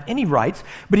really didn't have any rights,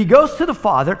 but he goes to the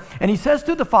father and he says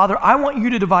to the father, I want you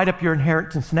to divide up your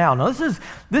inheritance now. Now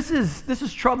this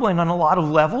is troubling on a lot of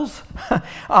levels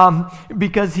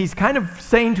because he's kind of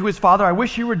saying to his father, I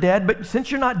wish you were dead, but since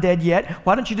you're not dead yet,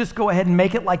 why don't you just go ahead and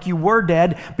make it like you were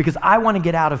dead because I want to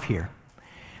get out of here.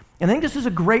 And I think this is a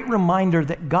great reminder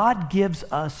that God gives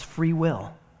us free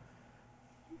will.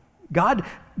 God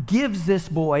gives this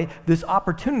boy this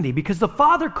opportunity because the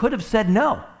father could have said,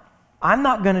 no, I'm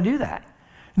not going to do that.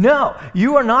 No,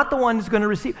 you are not the one who's going to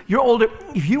receive. You're older.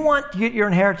 If you want to get your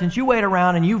inheritance, you wait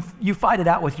around and you fight it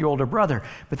out with your older brother.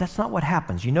 But that's not what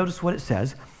happens. You notice what it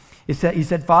says. He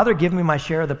said, Father, give me my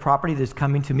share of the property that is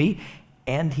coming to me.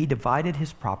 And he divided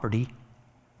his property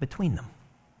between them.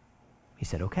 He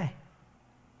said, okay.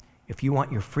 If you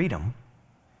want your freedom,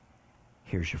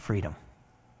 here's your freedom.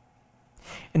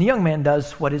 And the young man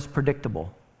does what is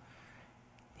predictable.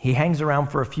 He hangs around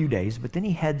for a few days, but then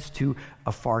he heads to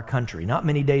a far country. Not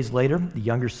many days later, the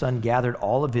younger son gathered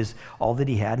all that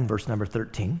he had in verse number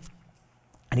 13,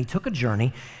 and he took a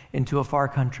journey into a far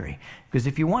country. Because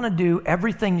if you want to do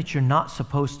everything that you're not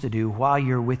supposed to do while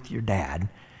you're with your dad,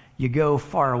 you go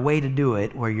far away to do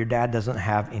it where your dad doesn't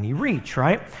have any reach,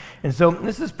 right? And so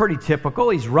this is pretty typical.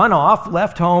 He's run off,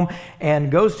 left home,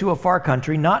 and goes to a far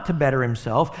country, not to better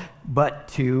himself, but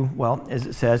to, well, as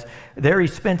it says, there he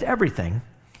spent everything.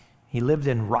 He lived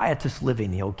in riotous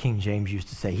living, the old King James used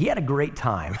to say. He had a great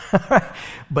time,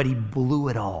 but he blew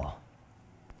it all.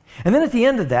 And then at the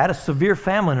end of that, a severe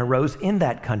famine arose in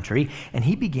that country, and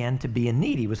he began to be in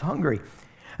need. He was hungry.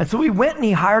 And so he went and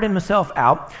he hired himself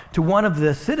out to one of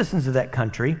the citizens of that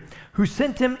country, who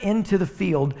sent him into the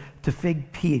field to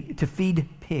feed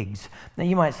pigs. Now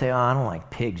you might say, oh, I don't like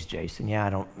pigs, Jason. Yeah, I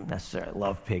don't necessarily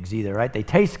love pigs either, right? They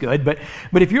taste good, but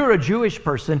if you were a Jewish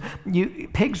person,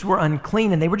 pigs were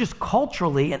unclean, and they were just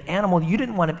culturally an animal you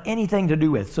didn't want to have anything to do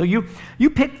with. So you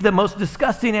picked the most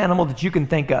disgusting animal that you can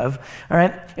think of, all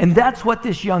right? And that's what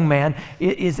this young man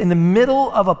is in the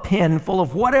middle of a pen full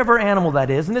of whatever animal that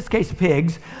is, in this case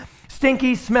pigs.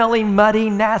 Stinky, smelly, muddy,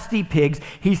 nasty pigs.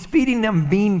 He's feeding them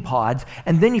bean pods.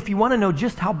 And then if you want to know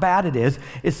just how bad it is,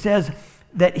 it says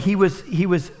that he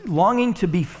was longing to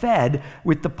be fed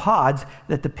with the pods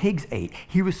that the pigs ate.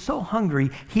 He was so hungry,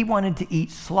 he wanted to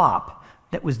eat slop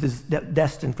that was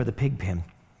destined for the pig pen.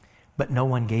 But no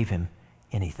one gave him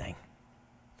anything.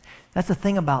 That's the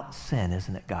thing about sin,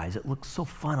 isn't it, guys? It looks so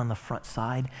fun on the front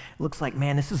side. It looks like,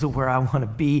 man, this is where I want to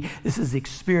be. This is the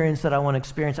experience that I want to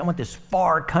experience. I want this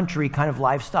far country kind of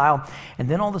lifestyle. And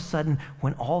then all of a sudden,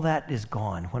 when all that is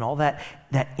gone, when all that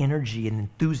energy and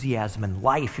enthusiasm and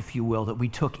life, if you will, that we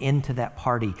took into that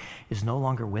party is no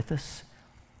longer with us,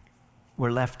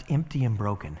 we're left empty and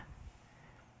broken.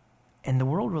 And the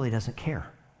world really doesn't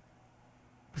care.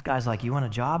 This guy's like, you want a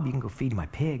job? You can go feed my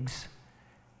pigs,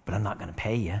 but I'm not going to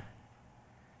pay you.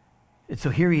 And so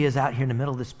here he is out here in the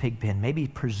middle of this pig pen. Maybe,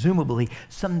 presumably,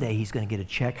 someday he's going to get a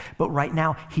check. But right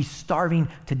now, he's starving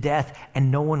to death,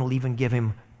 and no one will even give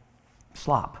him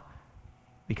slop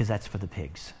because that's for the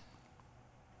pigs.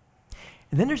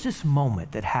 And then there's this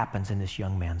moment that happens in this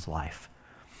young man's life.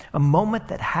 A moment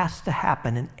that has to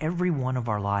happen in every one of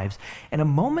our lives. And a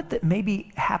moment that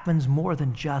maybe happens more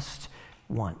than just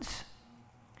once.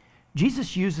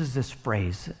 Jesus uses this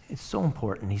phrase. It's so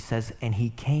important. He says, and he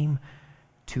came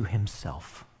to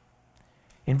himself.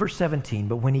 In verse 17,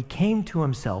 but when he came to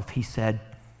himself, he said,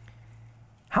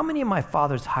 how many of my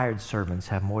father's hired servants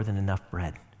have more than enough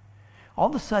bread? All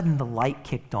of a sudden, the light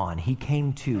kicked on. He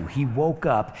came to. He woke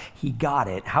up. He got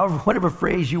it. However, whatever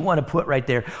phrase you want to put right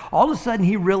there. All of a sudden,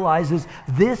 he realizes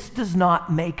this does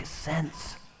not make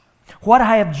sense. What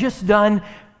I have just done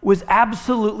was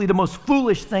absolutely the most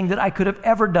foolish thing that I could have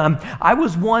ever done. I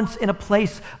was once in a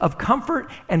place of comfort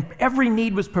and every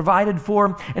need was provided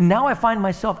for, and now I find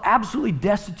myself absolutely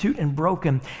destitute and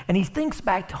broken. And he thinks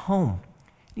back to home.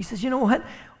 He says, you know what?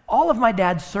 All of my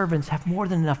dad's servants have more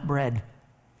than enough bread.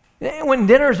 When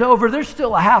dinner's over, there's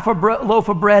still a half a loaf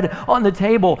of bread on the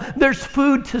table. There's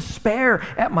food to spare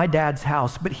at my dad's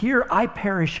house. But here I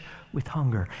perish with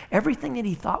hunger. Everything that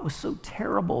he thought was so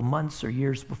terrible months or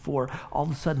years before all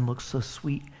of a sudden looks so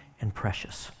sweet and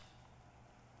precious.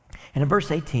 And in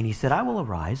verse 18, he said, I will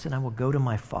arise and I will go to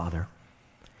my father.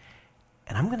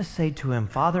 And I'm going to say to him,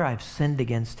 Father, I've sinned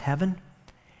against heaven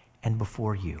and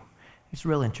before you. It's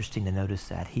real interesting to notice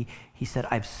that. He said,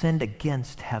 I've sinned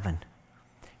against heaven.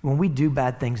 When we do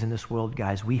bad things in this world,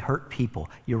 guys, we hurt people.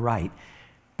 You're right.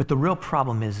 But the real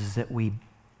problem is that we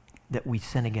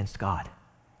sin against God.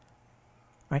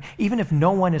 Right? Even if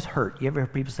no one is hurt, you ever hear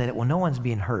people say that, well, no one's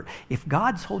being hurt. If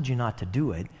God told you not to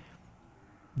do it,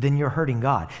 then you're hurting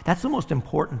God. That's the most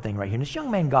important thing right here. And this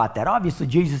young man got that. Obviously,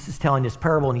 Jesus is telling this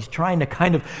parable, and he's trying to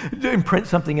kind of imprint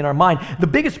something in our mind. The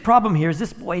biggest problem here is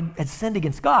this boy had sinned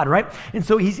against God, right? And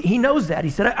so he knows that. He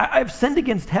said, I've sinned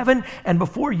against heaven and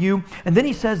before you. And then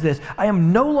he says this, I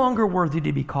am no longer worthy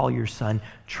to be called your son.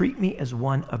 Treat me as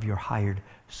one of your hired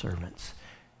servants.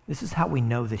 This is how we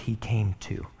know that he came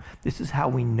to. This is how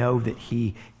we know that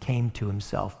he came to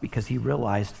himself, because he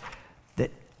realized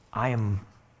that I am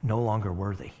no longer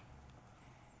worthy.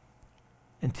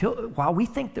 While we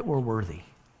think that we're worthy,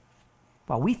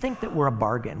 while we think that we're a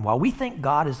bargain, while we think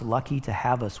God is lucky to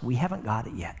have us, we haven't got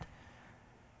it yet.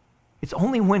 It's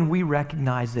only when we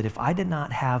recognize that if I did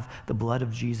not have the blood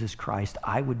of Jesus Christ,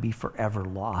 I would be forever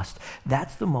lost.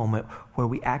 That's the moment where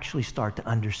we actually start to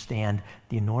understand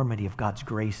the enormity of God's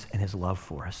grace and his love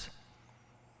for us.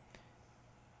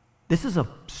 This is a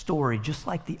story just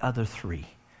like the other three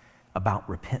about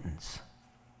repentance.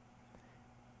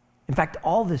 In fact,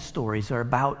 all these stories are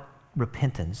about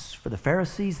repentance. For the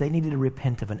Pharisees, they needed to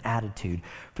repent of an attitude.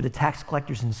 For the tax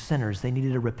collectors and sinners, they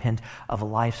needed to repent of a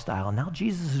lifestyle. And now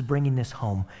Jesus is bringing this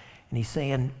home, and he's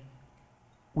saying,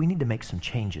 we need to make some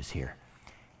changes here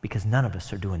because none of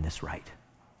us are doing this right.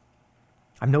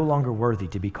 I'm no longer worthy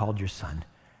to be called your son.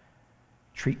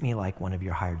 Treat me like one of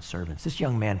your hired servants. This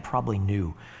young man probably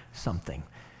knew something.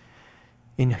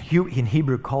 In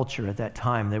Hebrew culture at that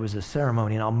time, there was a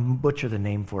ceremony, and I'll butcher the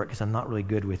name for it because I'm not really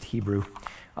good with Hebrew,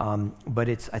 but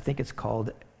I think it's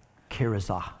called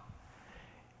kirazah.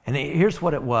 And here's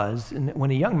what it was. And when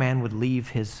a young man would leave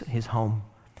his home,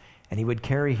 and he would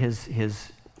carry his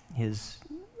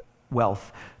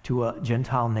wealth to a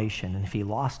Gentile nation, and if he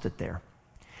lost it there,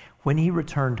 when he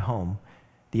returned home,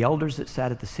 the elders that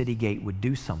sat at the city gate would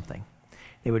do something.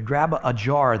 They would grab a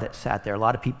jar that sat there. A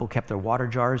lot of people kept their water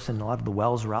jars, and a lot of the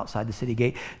wells were outside the city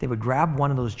gate. They would grab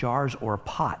one of those jars or a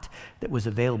pot that was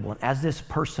available, and as this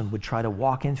person would try to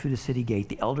walk in through the city gate,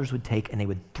 the elders would take and they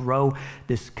would throw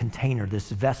this container, this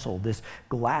vessel, this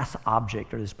glass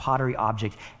object or this pottery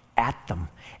object at them.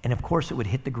 And of course, it would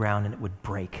hit the ground and it would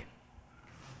break.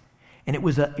 And it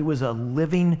was a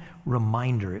living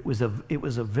reminder. It was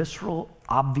a visceral,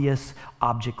 obvious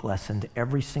object lesson to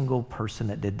every single person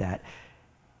that did that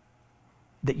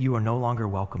you are no longer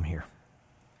welcome here.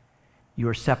 You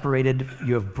are separated.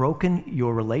 You have broken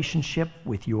your relationship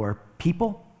with your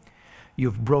people. You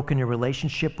have broken your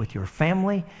relationship with your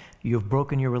family. You have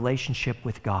broken your relationship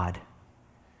with God.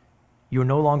 You are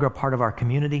no longer a part of our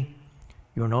community.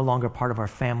 You are no longer a part of our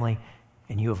family,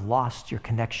 and you have lost your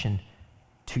connection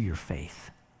to your faith.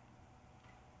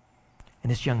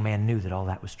 And this young man knew that all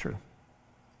that was true.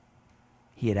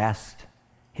 He had asked,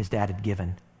 his dad had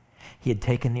given. He had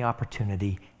taken the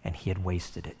opportunity, and he had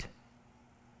wasted it.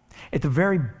 At the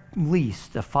very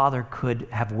least, the father could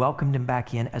have welcomed him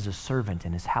back in as a servant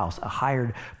in his house, a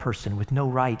hired person with no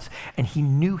rights, and he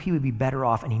knew he would be better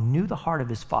off, and he knew the heart of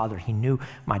his father. He knew,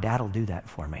 my dad will do that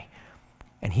for me.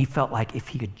 And he felt like if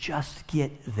he could just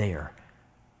get there,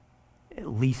 at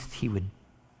least he would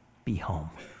be home.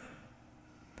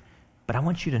 But I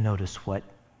want you to notice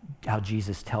how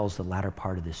Jesus tells the latter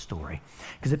part of this story,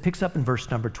 because it picks up in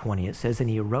verse number 20. It says, and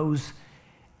he arose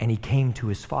and he came to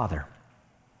his father.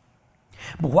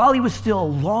 But while he was still a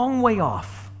long way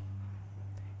off,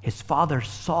 his father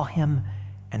saw him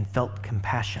and felt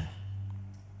compassion.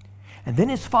 And then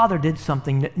his father did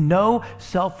something that no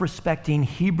self-respecting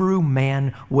Hebrew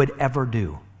man would ever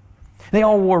do. They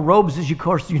all wore robes, as of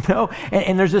course you know,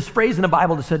 and there's this phrase in the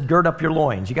Bible that said, gird up your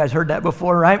loins. You guys heard that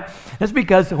before, right? That's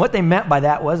because what they meant by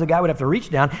that was a guy would have to reach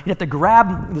down, he'd have to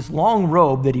grab this long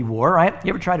robe that he wore, right? You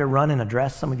ever try to run in a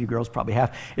dress? Some of you girls probably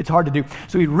have. It's hard to do.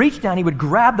 So he'd reach down, he would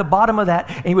grab the bottom of that,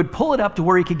 and he would pull it up to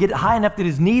where he could get it high enough that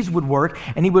his knees would work,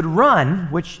 and he would run,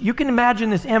 which you can imagine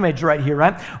this image right here,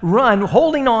 right? Run,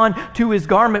 holding on to his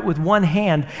garment with one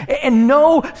hand, and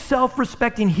no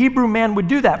self-respecting Hebrew man would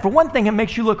do that. For one thing, it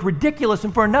makes you look ridiculous,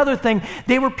 and for another thing,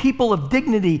 they were people of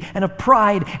dignity and of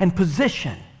pride and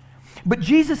position. But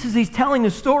Jesus, as he's telling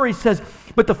the story, says,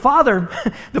 but the father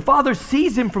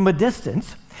sees him from a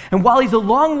distance, and while he's a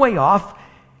long way off,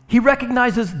 he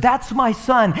recognizes, that's my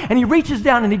son. And he reaches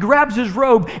down and he grabs his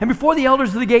robe, and before the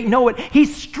elders of the gate know it,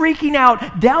 he's streaking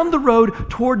out down the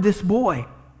road toward this boy.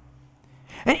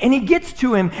 And he gets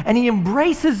to him, and he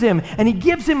embraces him, and he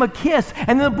gives him a kiss,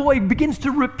 and then the boy begins to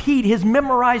repeat his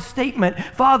memorized statement,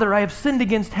 Father, I have sinned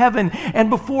against heaven and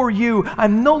before you.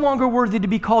 I'm no longer worthy to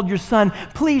be called your son.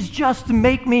 Please just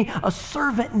make me a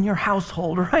servant in your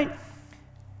household, right?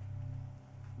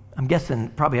 I'm guessing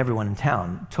probably everyone in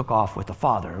town took off with the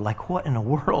father. Like, what in the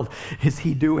world is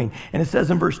he doing? And it says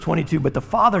in verse 22, but the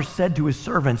father said to his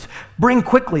servants, bring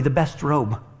quickly the best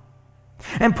robe,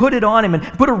 and put it on him, and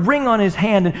put a ring on his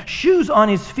hand and shoes on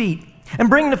his feet, and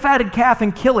bring the fatted calf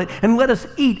and kill it, and let us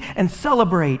eat and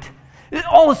celebrate.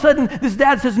 All of a sudden, this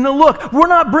dad says, no, look, we're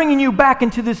not bringing you back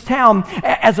into this town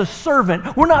as a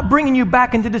servant. We're not bringing you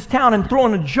back into this town and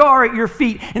throwing a jar at your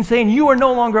feet and saying you are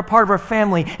no longer a part of our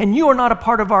family and you are not a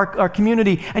part of our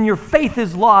community and your faith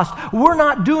is lost. We're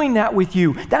not doing that with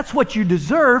you. That's what you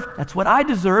deserve. That's what I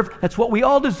deserve. That's what we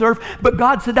all deserve. But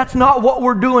God said, that's not what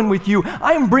we're doing with you.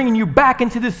 I am bringing you back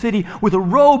into this city with a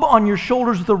robe on your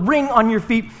shoulders, with a ring on your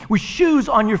feet, with shoes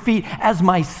on your feet as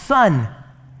my son,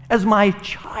 as my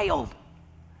child.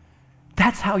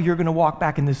 That's how you're going to walk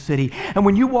back in this city. And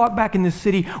when you walk back in this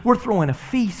city, we're throwing a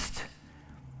feast.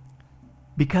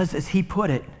 Because as he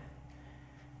put it,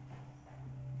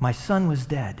 my son was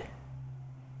dead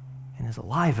and is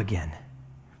alive again.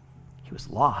 He was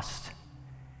lost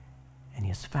and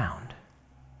he is found.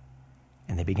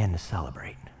 And they begin to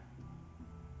celebrate.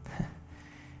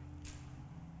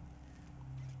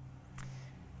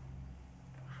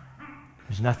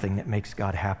 There's nothing that makes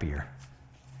God happier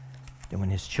than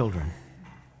when his children,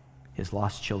 his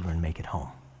lost children, make it home.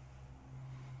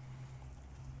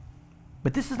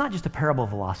 But this is not just a parable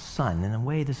of a lost son. In a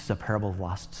way, this is a parable of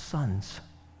lost sons.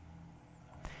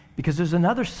 Because there's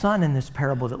another son in this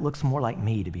parable that looks more like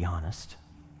me, to be honest.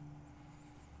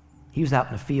 He was out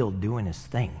in the field doing his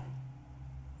thing.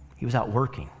 He was out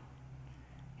working.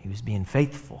 He was being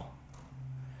faithful.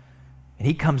 And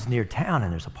he comes near town,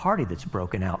 and there's a party that's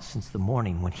broken out since the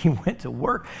morning when he went to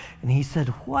work. And he said,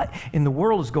 what in the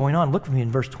world is going on? Look with me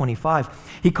in verse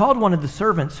 25. He called one of the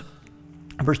servants,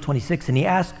 verse 26, and he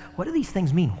asked, what do these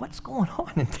things mean? What's going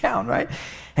on in town, right?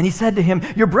 And he said to him,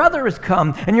 your brother has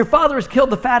come, and your father has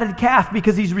killed the fatted calf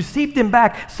because he's received him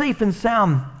back safe and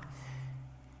sound.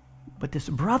 But this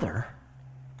brother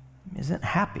isn't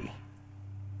happy.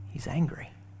 He's angry.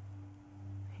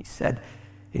 He said,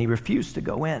 and he refused to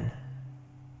go in.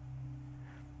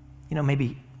 You know,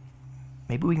 maybe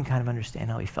we can kind of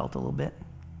understand how he felt a little bit.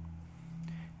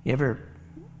 You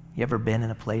ever been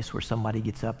in a place where somebody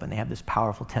gets up and they have this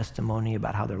powerful testimony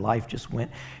about how their life just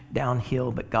went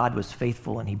downhill, but God was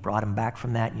faithful and he brought them back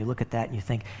from that, and you look at that and you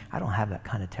think, I don't have that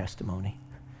kind of testimony.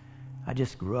 I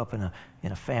just grew up in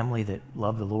a family that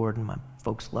loved the Lord, and my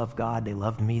folks loved God. They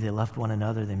loved me. They loved one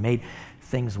another. They made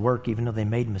things work even though they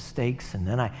made mistakes. And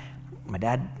then my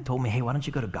dad told me, hey, why don't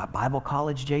you go to Bible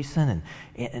college, Jason,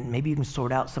 and maybe you can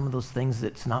sort out some of those things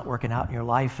that's not working out in your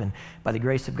life. And by the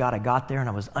grace of God, I got there, and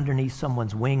I was underneath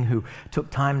someone's wing who took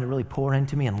time to really pour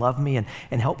into me and love me and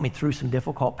help me through some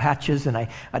difficult patches. And I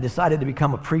decided to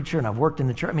become a preacher, and I've worked in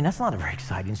the church. I mean, that's not a very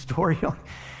exciting story.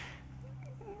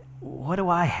 What do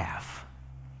I have?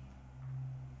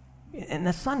 And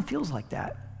the son feels like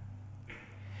that.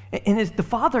 And the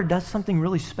father does something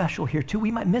really special here too. We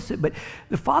might miss it, but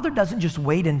the father doesn't just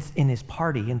wait in his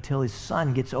party until his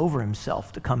son gets over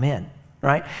himself to come in,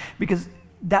 right? Because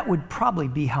that would probably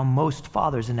be how most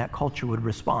fathers in that culture would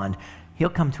respond. He'll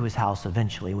come to his house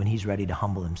eventually when he's ready to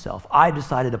humble himself. I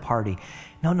decided to party.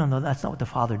 No, that's not what the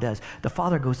father does. The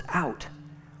father goes out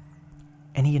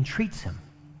and he entreats him.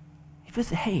 He says,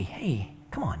 hey,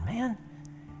 come on, man,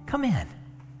 come in.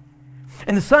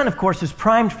 And the son, of course, is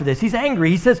primed for this. He's angry.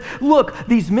 He says, look,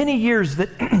 these many years that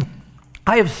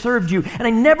I have served you, and I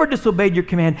never disobeyed your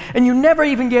command, and you never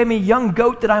even gave me a young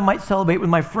goat that I might celebrate with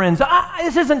my friends.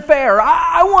 This isn't fair.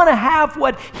 I want to have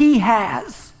what he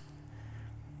has.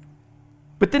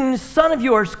 But then this son of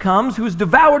yours comes who has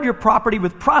devoured your property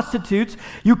with prostitutes.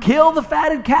 You kill the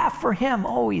fatted calf for him.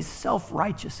 Oh, he's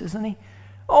self-righteous, isn't he?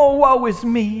 Oh, woe is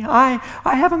me. I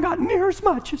haven't got near as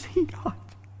much as he got.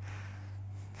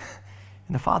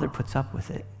 And the father puts up with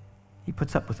it. He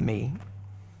puts up with me.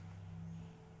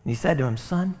 And he said to him,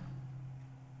 son,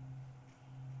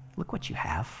 look what you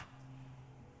have.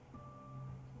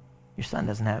 Your son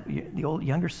doesn't have, the old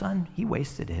younger son, he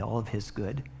wasted all of his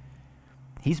good.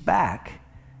 He's back,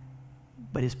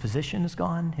 but his position is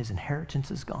gone. His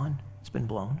inheritance is gone. It's been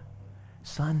blown.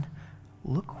 Son,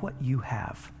 look what you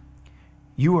have.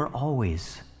 You are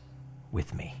always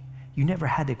with me. You never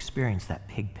had to experience that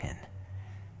pig pen.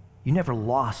 You never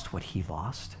lost what he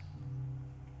lost.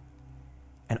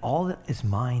 And all that is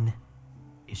mine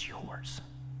is yours.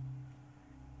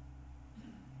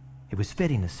 It was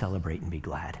fitting to celebrate and be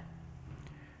glad.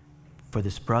 For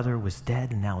this brother was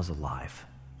dead and now is alive.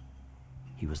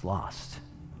 He was lost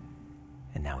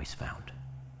and now he's found.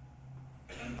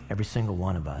 Every single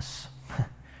one of us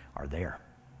are there.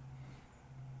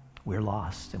 We're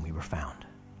lost and we were found.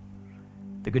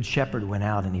 The good shepherd went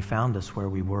out and he found us where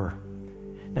we were.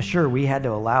 Now, sure, we had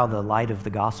to allow the light of the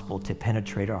gospel to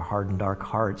penetrate our hardened, dark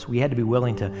hearts. We had to be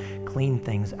willing to clean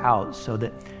things out so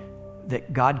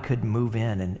that God could move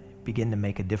in and begin to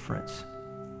make a difference.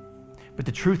 But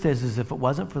the truth is if it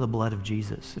wasn't for the blood of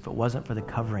Jesus, if it wasn't for the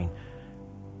covering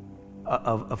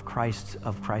of Christ's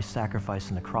sacrifice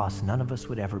on the cross, none of us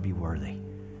would ever be worthy.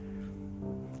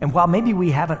 And while maybe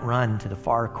we haven't run to the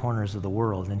far corners of the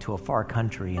world, into a far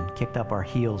country and kicked up our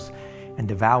heels and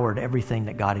devoured everything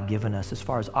that God had given us as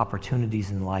far as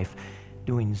opportunities in life,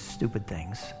 doing stupid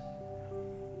things.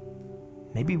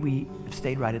 Maybe we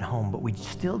stayed right at home, but we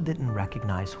still didn't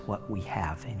recognize what we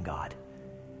have in God.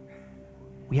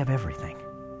 We have everything.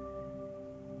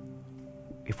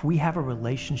 If we have a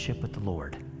relationship with the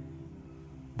Lord,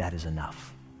 that is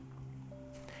enough.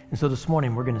 And so this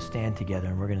morning we're going to stand together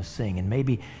and we're going to sing. And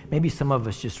maybe some of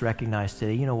us just recognize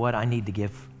today, you know what, I need to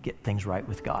get things right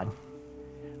with God.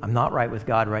 I'm not right with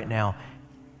God right now.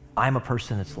 I'm a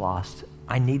person that's lost.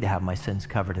 I need to have my sins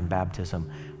covered in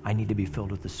baptism. I need to be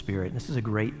filled with the Spirit. And this is a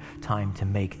great time to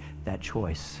make that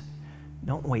choice.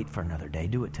 Don't wait for another day.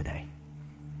 Do it today.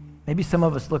 Maybe some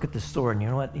of us look at the story and you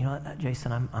know what,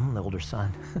 Jason, I'm the older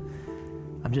son.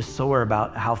 I'm just sore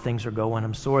about how things are going.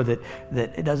 I'm sore that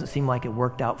it doesn't seem like it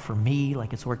worked out for me,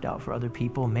 like it's worked out for other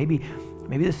people. Maybe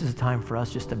this is a time for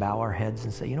us just to bow our heads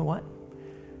and say, you know what?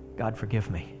 God, forgive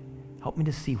me. Help me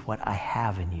to see what I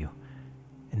have in you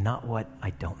and not what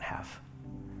I don't have.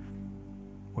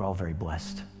 We're all very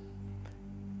blessed.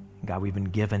 God, we've been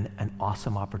given an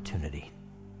awesome opportunity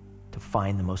to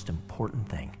find the most important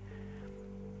thing,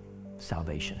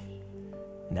 salvation.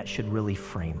 And that should really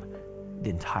frame the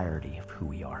entirety of who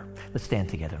we are. Let's stand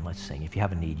together and let's sing. If you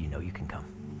have a need, you know you can come.